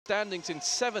standings in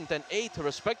 7th and 8th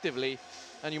respectively.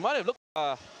 And you might have looked,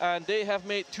 and they have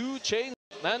made 2 changes.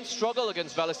 Man struggle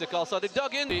against Ballistic Alsa. They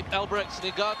dug in. The Albirex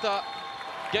Niigata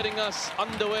getting us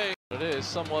underway. It is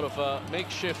somewhat of a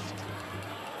makeshift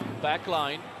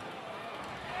backline.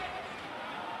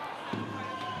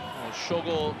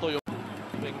 Shogo Toyo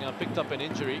being picked up an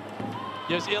injury.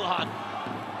 Here's Ilhan.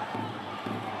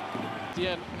 The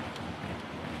end.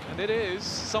 And it is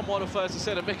somewhat of, as I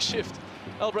said, a makeshift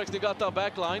Albirex Niigata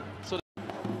backline. So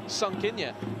sunk in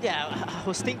yet. Yeah, I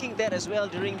was thinking that as well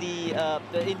during the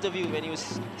interview when he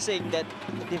was saying that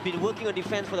they've been working on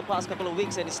defense for the past couple of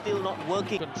weeks and it's still not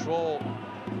working. Control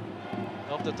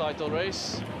of the title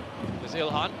race. There's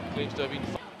Ilhan, claims to have been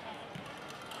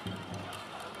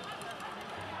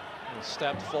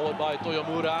stepped forward by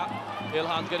Toyomura.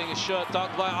 Ilhan's getting his shirt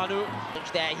tucked by Anu.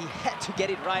 There, he had to get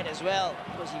it right as well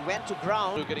because he went to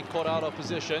ground. Getting caught out of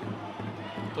position.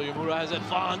 Toyomura has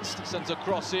advanced, sends a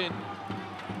cross in.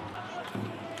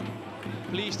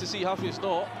 Pleased to see Hafiz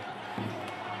Noor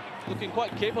looking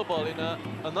quite capable in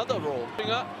another role.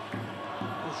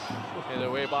 Hit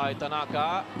away by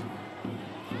Tanaka.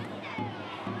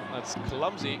 That's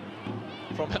clumsy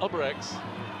from Albirex.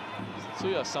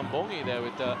 Tsuya Sambongi there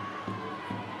with a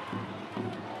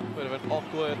bit of an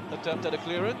awkward attempt at a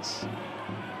clearance.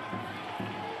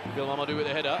 Bill Mamadou with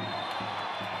a header.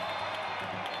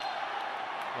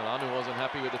 Well, Anu wasn't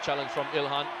happy with the challenge from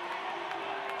Ilhan.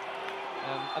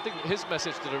 And I think his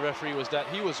message to the referee was that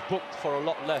he was booked for a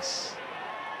lot less.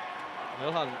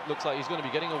 And Ilhan looks like he's going to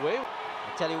be getting away. I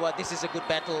tell you what, this is a good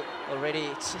battle already.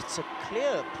 It's a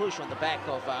clear push on the back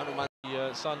of Anuman.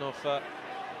 The son of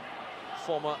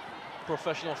former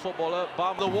professional footballer,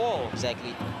 Bam the wall.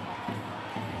 Exactly.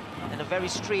 And a very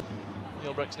straight.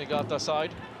 Albirex Niigata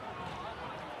side.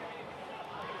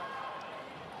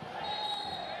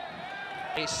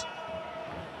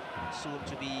 Soon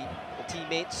to be the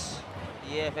teammates,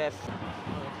 the AFF.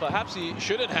 Perhaps he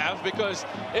shouldn't have, because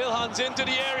Ilhan's into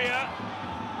the area.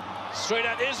 Straight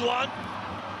at his one.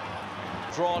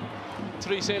 Drawn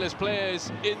 3 Sailors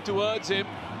players in towards him.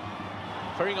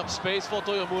 Freeing up space for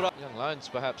Toyomura. Young Lions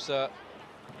perhaps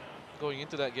going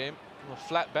into that game on a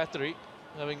flat battery,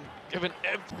 having given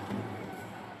everything.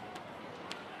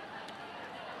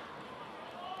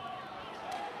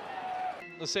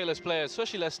 The Sailors players,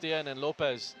 especially Lestien and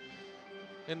Lopez,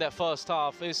 in that first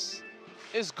half is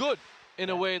good in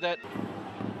a way that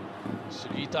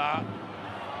Sugita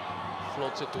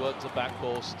floats it towards the back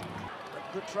post.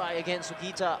 Good try again,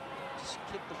 Sugita. Just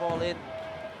clip the ball in.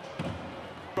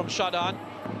 From Shadan.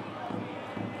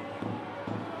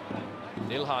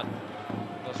 Ilhan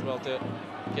does well to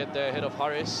get there ahead of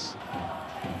Haris.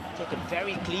 Taken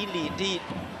very cleanly indeed.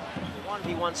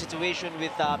 1v1 situation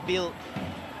with Bill.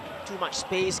 Too much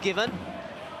space given.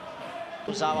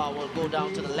 Ozawa will go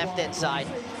down to the left-hand side.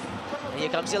 And here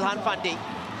comes Ilhan Fandi.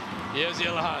 Here's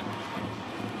Ilhan.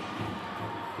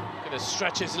 Gonna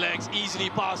stretch his legs easily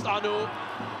past Anu.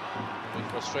 Being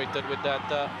frustrated with that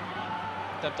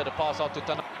attempt at a pass out to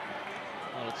Tanaka.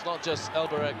 Well, it's not just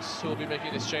Albirex who will be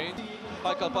making this change.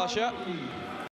 Haikal Pasha